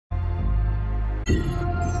We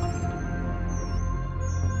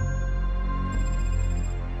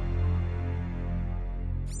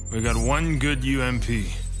got one good UMP.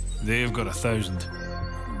 They've got 1,000.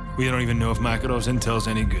 We don't even know if Makarov's intel's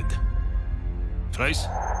any good. Price?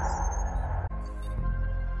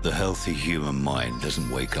 The healthy human mind doesn't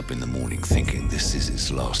wake up in the morning thinking this is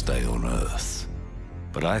its last day on Earth.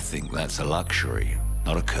 But I think that's a luxury,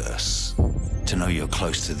 not a curse. To know you're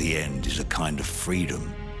close to the end is a kind of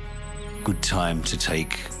freedom. Good time to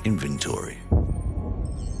take inventory.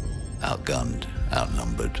 Outgunned,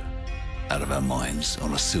 outnumbered, out of our minds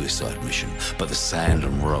on a suicide mission. But the sand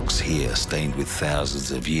and rocks here, stained with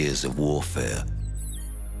thousands of years of warfare,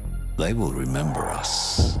 they will remember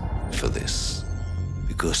us for this.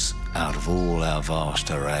 Because out of all our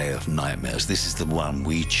vast array of nightmares, this is the one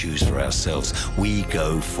we choose for ourselves. We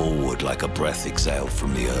go forward like a breath exhaled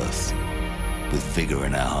from the earth, with vigor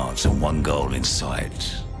in our hearts and one goal in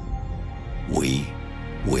sight. We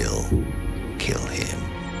will kill him.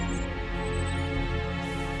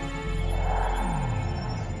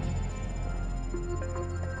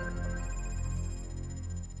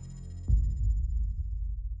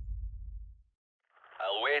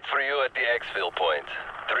 I'll wait for you at the exfil point.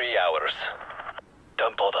 3 hours.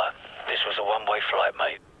 Don't bother. This was a one-way flight,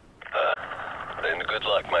 mate. Then good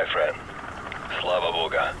luck, my friend. Slava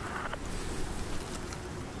Boga.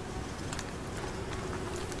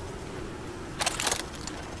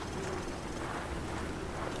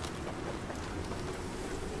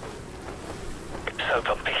 Soap,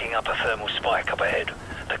 I'm picking up a thermal spike up ahead.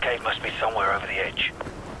 The cave must be somewhere over the edge.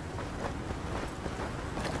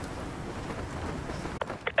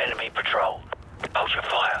 Enemy patrol. Hold your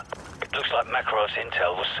fire. Looks like Makarov's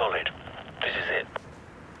intel was solid. This is it.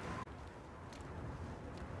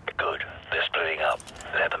 Good. They're splitting up.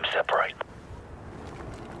 Let them separate.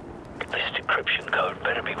 This decryption code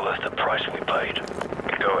better be worth the price we paid.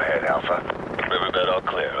 Go ahead, Alpha. Riverbed all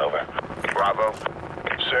clear. Over. Bravo.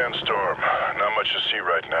 Sandstorm. Not much to see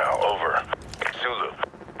right now. Over. Zulu.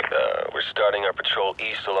 We're starting our patrol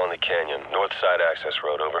east along the canyon. North side access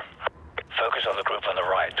road. Over. Focus on the group on the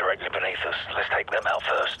right, directly beneath us. Let's take them out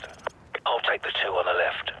first. I'll take the two on the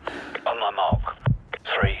left. On my mark.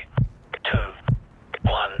 3, 2,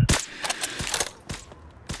 1.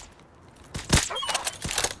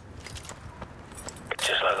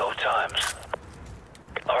 Just like old times.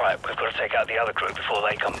 Alright, we've got to take out the other group before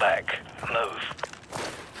they come back. Move.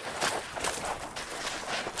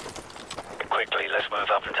 Quickly, let's move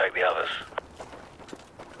up and take the others.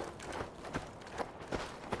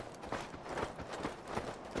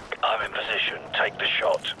 I'm in position. Take the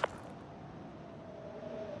shot.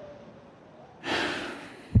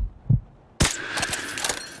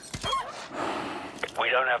 We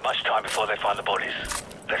don't have much time before they find the bodies.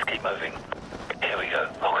 Let's keep moving. Here we go.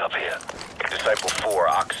 Lock up here. Disciple 4,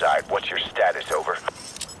 Oxide. What's your status? Over.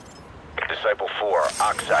 Disciple 4,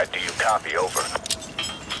 Oxide. Do you copy? Over.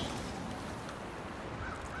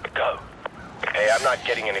 Go. Hey, I'm not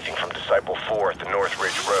getting anything from Disciple 4 at the North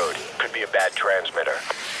Ridge Road. Could be a bad transmitter.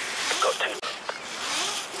 Got two.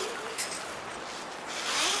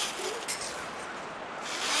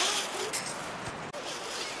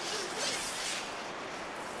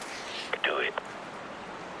 Do it.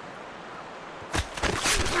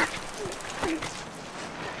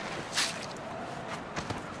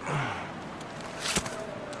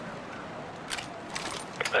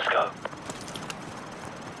 Let's go.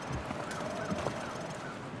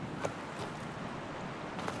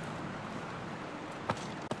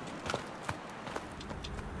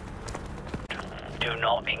 Do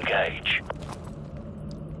not engage.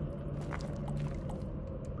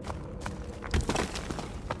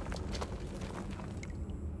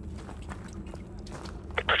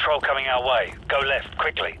 Patrol coming our way. Go left,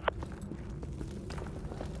 quickly.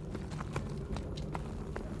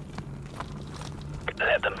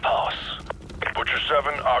 Let them pass. Butcher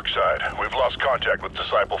 7, Oxide. We've lost contact with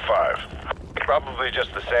Disciple 5. Probably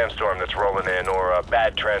just the sandstorm that's rolling in, or a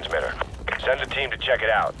bad transmitter. Send a team to check it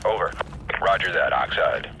out. Over. Roger that,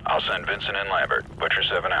 Oxide. I'll send Vincent and Lambert. Butcher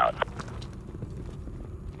 7 out.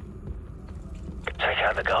 Take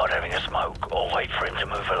out the guard having a smoke, or wait for him to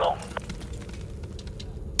move along.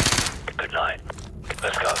 Good night.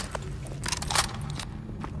 Let's go.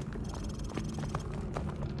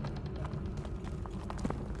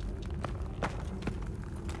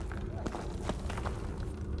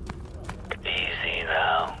 Easy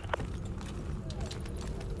now.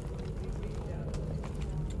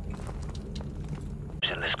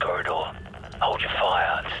 In this corridor. Hold your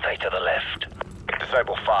fire and stay to the left.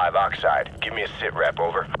 Disciple 5, Oxide. Give me a sit rep.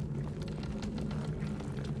 Over.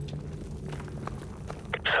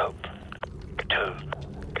 Soap. Do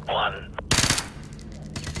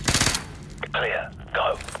clear.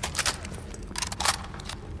 Go.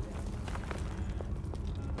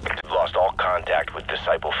 Lost all contact with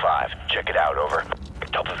Disciple 5. Check it out, over.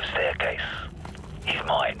 Top of the staircase. He's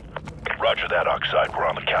mine. Roger that, Oxide. We're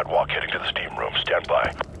on the catwalk heading to the steam room. Stand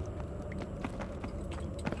by.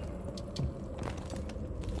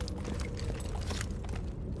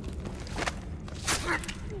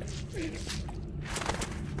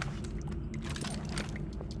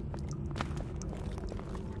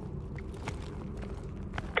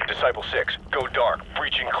 Disciple 6, go dark.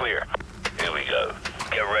 Breaching clear. Here we go.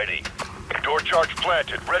 Get ready. Door charge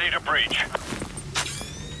planted. Ready to breach.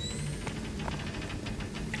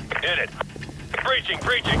 Hit it. Breaching.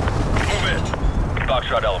 Move in.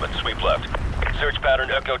 Foxtrot element, sweep left. Search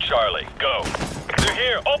pattern Echo Charlie. Go. They're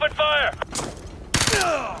here. Open fire!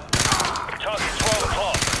 Target 12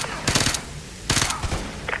 o'clock.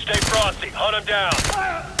 Stay frosty. Hunt them down.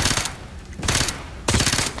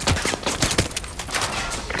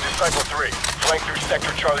 Disciple 3, flank through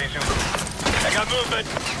Sector Charlie Zulu. I got movement.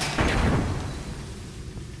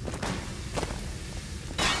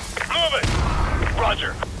 Moving!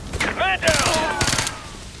 Roger. Man down!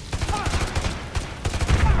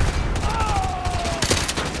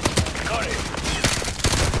 Got it.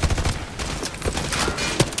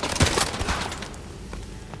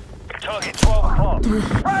 Target 12 o'clock.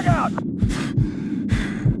 Frag out!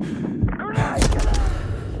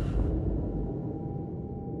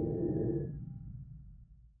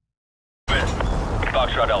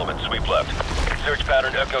 Foxtrot element, sweep left. Search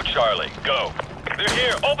pattern Echo Charlie. Go. They're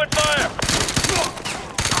here. Open fire!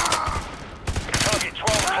 Target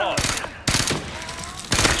 12 o'clock.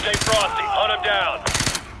 Stay frosty. Hunt them down.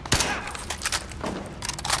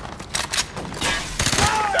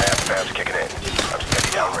 Diaphragm's kicking in. I'm steady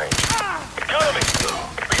downrange. Cover me!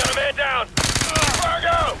 We got a man down!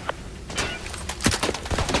 Fargo!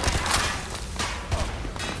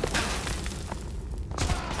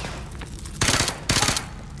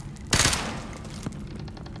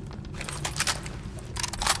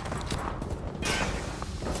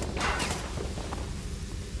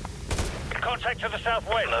 Contact to the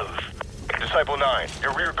southwest. Move. Disciple 9,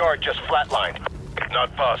 your rear guard just flatlined.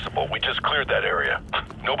 Not possible. We just cleared that area.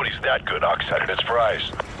 Nobody's that good, Oxide, and it's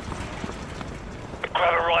fries.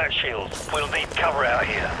 Grab a riot shield. We'll need cover out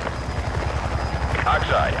here.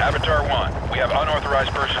 Oxide, Avatar 1. We have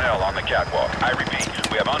unauthorized personnel on the catwalk. I repeat,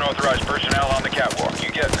 we have unauthorized personnel on the catwalk.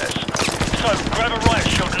 You getting this? So, grab a riot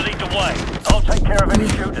shield and lead the way. I'll take care of any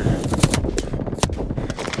shooters.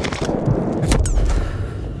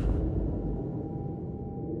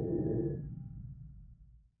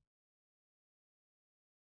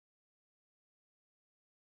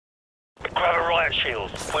 Grab a riot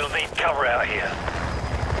shield. We'll need cover out here.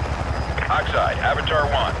 Oxide, Avatar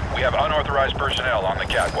 1. We have unauthorized personnel on the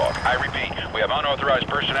catwalk. I repeat, we have unauthorized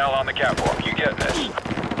personnel on the catwalk. You getting this?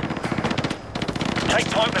 Take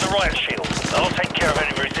point with the riot shield. I'll take care of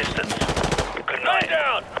any resistance. Good night.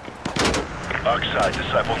 Down! Oxide,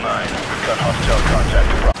 Disciple 9. We've got hostile contact.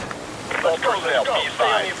 Let's go, P5.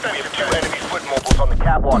 We have 2 enemy foot mobiles on the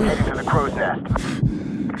catwalk heading to the crow's nest.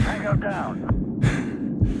 Tango down.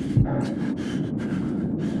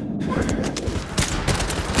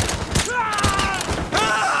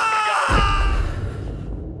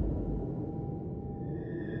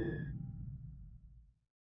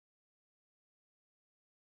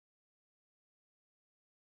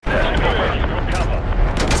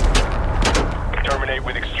 Terminate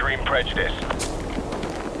with extreme prejudice.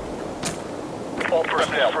 All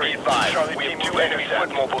personnel, P5. We have 2 enemy foot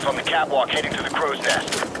mobiles on the catwalk heading to the crow's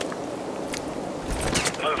nest.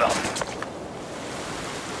 Move up.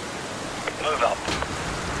 Move up.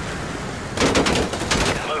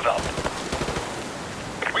 Move up.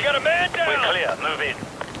 We got a man down! We're clear. Move in.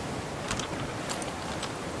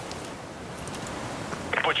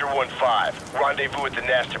 Butcher 1-5. Rendezvous at the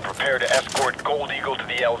nest and prepare to escort Gold Eagle to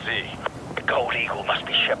the LZ. Gold Eagle must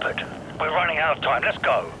be Shepherd. We're running out of time. Let's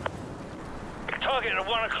go. Target at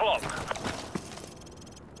 1 o'clock.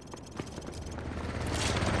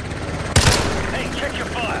 Hey, check your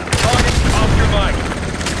fire. Target off your mic.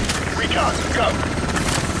 Recon, go.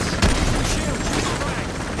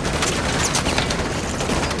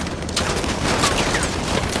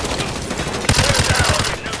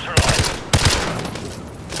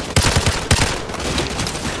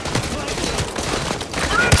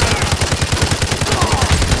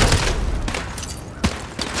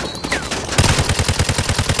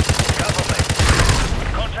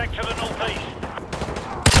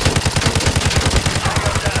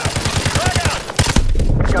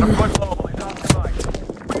 Got a foot mobile. He's on the right.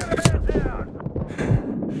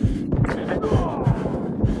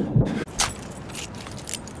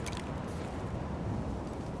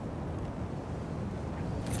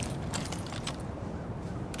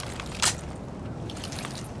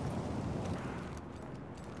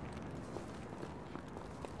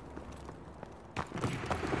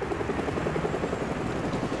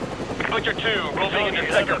 Butcher 2, moving into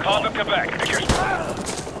sector Pont of Quebec.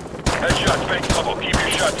 Headshots make trouble. Keep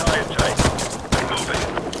your shots high and tight. Moving.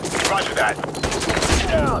 Roger that.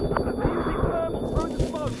 Down!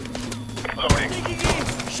 Loading. Digging in!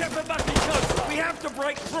 Shepard must be close. We have to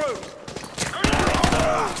break through.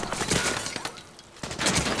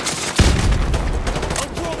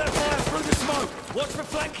 I'll draw that fire through the smoke. Watch for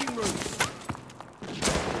flanking routes.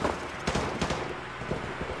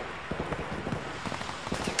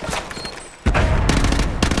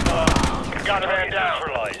 Got a man down.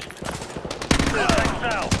 Neutralized.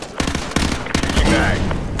 Mag.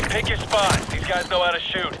 Pick your spots. These guys know how to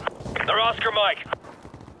shoot. They're Oscar Mike.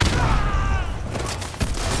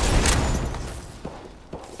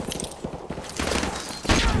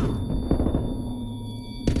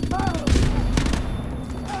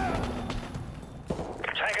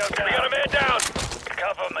 Tango down. We got a man down.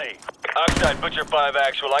 Cover me. Oxide Butcher 5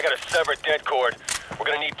 actual. I got a severed dead cord. We're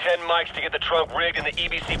gonna need 10 mics to get the trunk rigged and the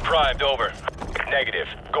EBC primed. Over. Negative.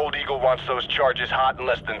 Gold Eagle wants those charges hot in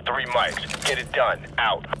less than 3 mics. Get it done.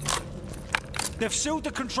 Out. They've sealed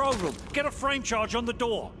the control room. Get a frame charge on the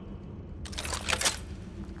door.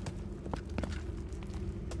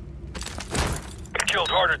 Killed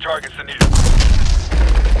harder targets than you.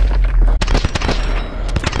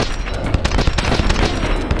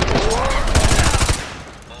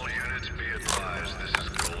 All units be advised, this is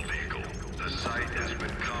Gold Eagle. The site has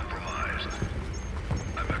been compromised.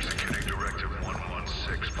 I'm executing Directive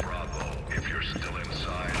 116 Bravo. If you're still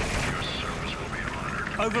inside, your service will be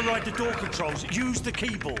honored. Override the door controls. Use the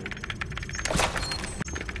keyboard.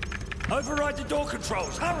 Override the door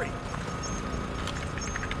controls. Hurry!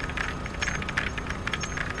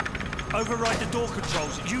 Override the door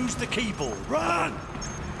controls. Use the keyboard. Run!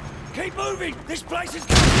 Keep moving! This place is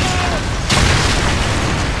going down!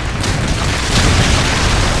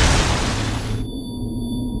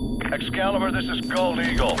 Excalibur, this is Gold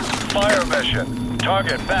Eagle. Fire mission.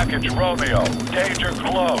 Target package Romeo. Danger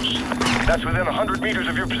close. That's within 100 meters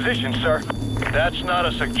of your position, sir. That's not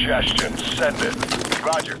a suggestion. Send it.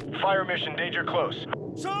 Roger. Fire mission, danger close.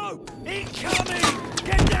 So, incoming!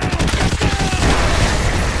 Get down! Get down!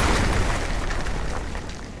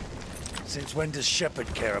 Since when does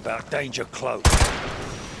Shepard care about danger close?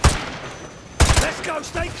 Let's go!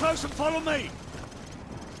 Stay close and follow me!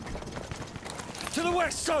 To the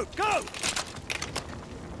west, so go!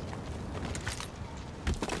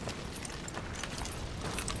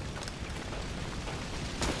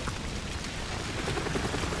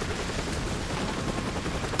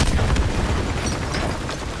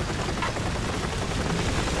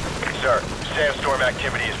 Sir, sandstorm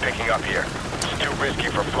activity is picking up here. It's too risky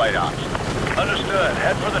for flight ops. Understood.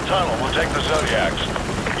 Head for the tunnel. We'll take the Zodiacs.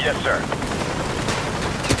 Yes, sir.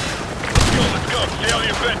 Let's go. See all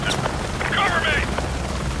your fences. Cover me!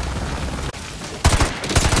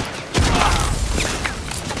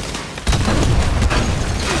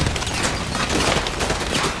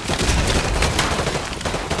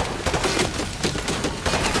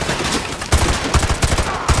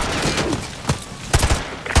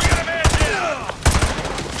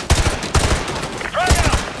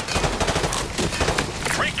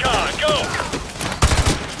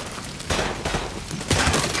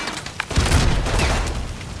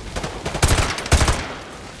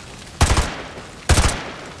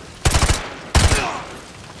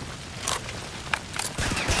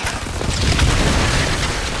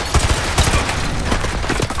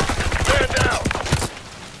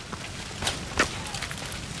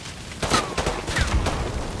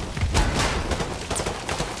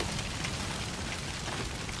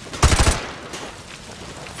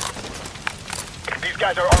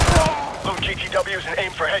 Guys are armored up. Load GTWs and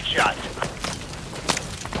aim for headshots.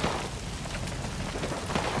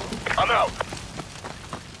 I'm out.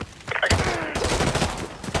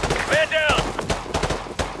 Man down!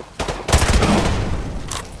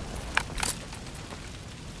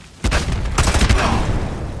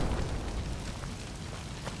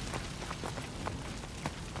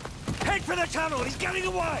 Head for the tunnel! He's getting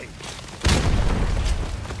away!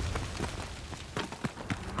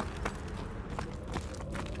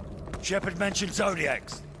 Shepard mentioned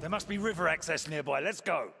Zodiacs. There must be river access nearby. Let's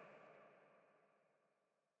go.